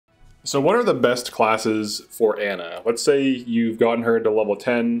So what are the best classes for Anna? Let's say you've gotten her to level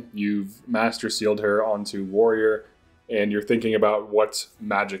 10, you've master sealed her onto warrior, and you're thinking about what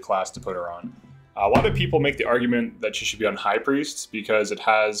magic class to put her on. A lot of people make the argument that she should be on high priest because it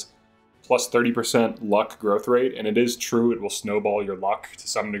has plus 30% luck growth rate, and it is true, it will snowball your luck to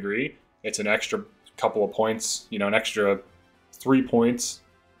some degree. It's an extra couple of points, an extra 3 points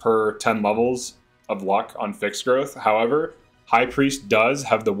per 10 levels of luck on fixed growth. However, High Priest does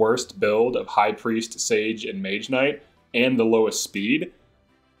have the worst build of High Priest, Sage, and Mage Knight, and the lowest speed.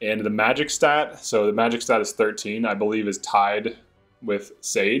 And the magic stat, so the magic stat is 13, I believe is tied with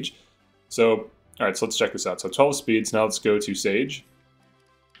Sage. So, alright, so let's check this out. So 12 speeds, now let's go to Sage.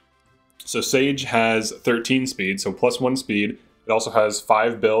 So Sage has 13 speed, so plus 1 speed. It also has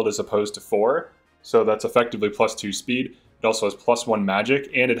 5 build as opposed to 4, so that's effectively plus 2 speed. It also has plus 1 magic,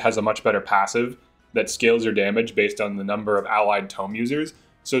 and it has a much better passive that scales your damage based on the number of allied tome users.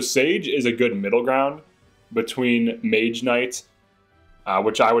 So Sage is a good middle ground between Mage Knight,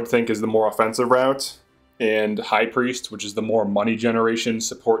 which I would think is the more offensive route, and High Priest, which is the more money generation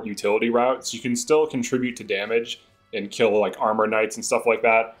support utility route. So you can still contribute to damage and kill like armor knights and stuff like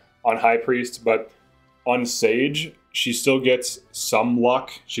that on High Priest, but on Sage, she still gets some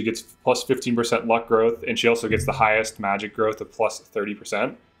luck. She gets plus 15% luck growth, and she also gets the highest magic growth of plus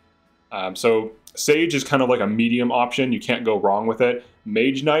 30%. So Sage is kind of like a medium option. You can't go wrong with it.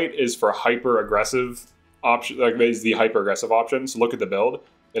 Mage Knight is for hyper aggressive option. Like is the hyper aggressive option. So look at the build.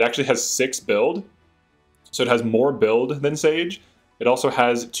 It actually has 6 build, so it has more build than Sage. It also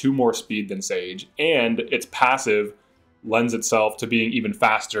has 2 more speed than Sage, and its passive lends itself to being even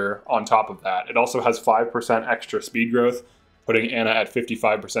faster on top of that. It also has 5% extra speed growth, putting Anna at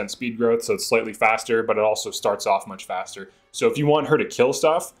 55% speed growth, so it's slightly faster, but it also starts off much faster. So if you want her to kill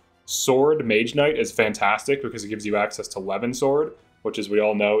stuff, Sword Mage Knight is fantastic because it gives you access to Levin Sword, which as we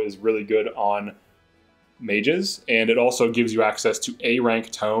all know is really good on mages, and it also gives you access to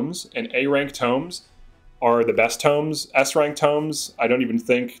A-rank tomes, and A-rank tomes are the best tomes. S-rank tomes, I don't even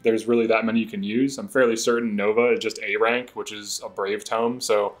think there's really that many you can use. I'm fairly certain Nova is just A-rank, which is a brave tome,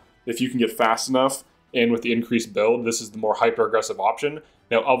 so if you can get fast enough and with the increased build, this is the more hyper-aggressive option.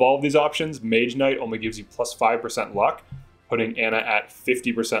 Now, of all of these options, Mage Knight only gives you plus 5% luck, putting Anna at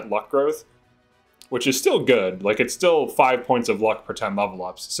 50% luck growth, which is still good. Like, it's still 5 points of luck per 10 level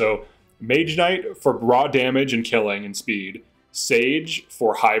ups. So Mage Knight for raw damage and killing and speed, Sage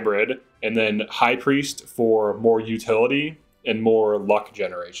for hybrid, and then High Priest for more utility and more luck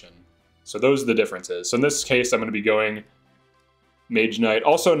generation. So those are the differences. So in this case, I'm going to be going Mage Knight.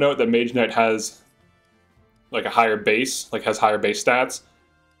 Also note that Mage Knight has like a higher base, like has higher base stats.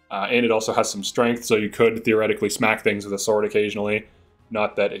 And it also has some strength, so you could theoretically smack things with a sword occasionally.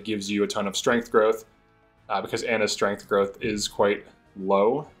 Not that it gives you a ton of strength growth, because Anna's strength growth is quite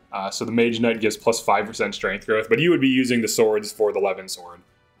low. So the Mage Knight gives plus 5% strength growth, but you would be using the swords for the Levin Sword.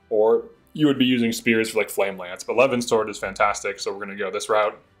 Or you would be using spears for like Flame Lance, but Levin Sword is fantastic, so we're going to go this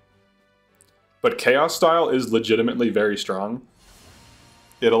route. But Chaos Style is legitimately very strong.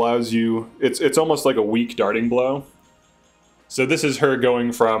 It allows you... It's almost like a weak darting blow. So this is her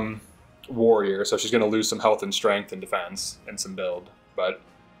going from warrior, so she's going to lose some health and strength and defense and some build. But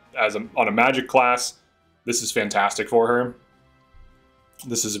on a magic class, this is fantastic for her.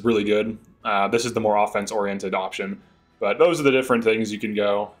 This is really good. This is the more offense-oriented option. But those are the different things you can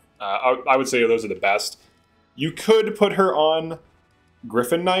go. I would say those are the best. You could put her on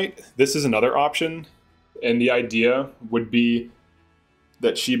Griffin Knight. This is another option. And the idea would be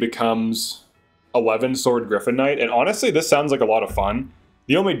that she becomes 11 Sword Griffin Knight, and honestly, this sounds like a lot of fun.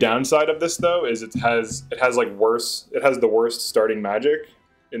 The only downside of this, though, is it has the worst starting magic.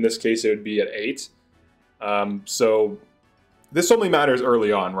 In this case, it would be at 8. So this only matters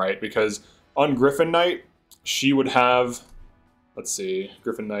early on, right? Because on Griffin Knight, she would have, let's see,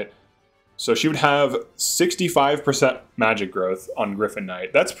 Griffin Knight. So she would have 65% magic growth on Griffin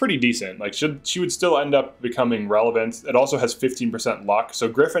Knight. That's pretty decent. Like, she would still end up becoming relevant. It also has 15% luck. So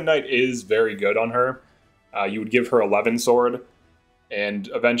Griffin Knight is very good on her. You would give her 11 sword,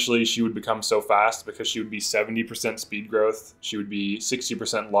 and eventually she would become so fast because she would be 70% speed growth. She would be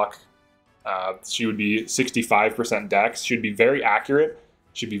 60% luck. She would be 65% dex. She would be very accurate.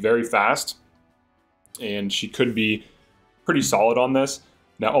 She'd be very fast. And she could be pretty solid on this.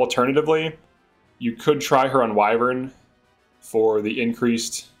 Now, alternatively, you could try her on Wyvern for the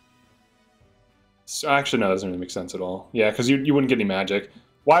increased... So actually, no, that doesn't really make sense at all. Yeah, because you wouldn't get any magic.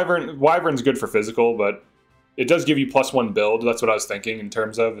 Wyvern's good for physical, but it does give you plus 1 build. That's what I was thinking in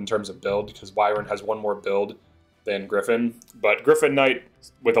terms of build, because Wyvern has 1 more build than Griffin. But Griffin Knight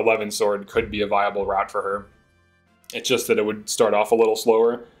with 11 sword could be a viable route for her. It's just that it would start off a little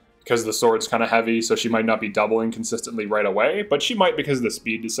slower. because the sword's kind of heavy, so she might not be doubling consistently right away, but she might because the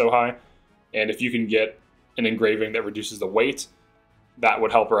speed is so high. And if you can get an engraving that reduces the weight, that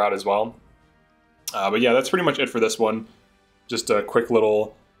would help her out as well. But yeah, that's pretty much it for this one. Just a quick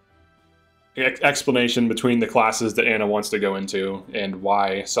little explanation between the classes that Anna wants to go into and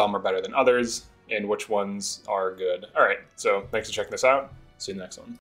why some are better than others and which ones are good. All right, so thanks for checking this out. See you in the next one.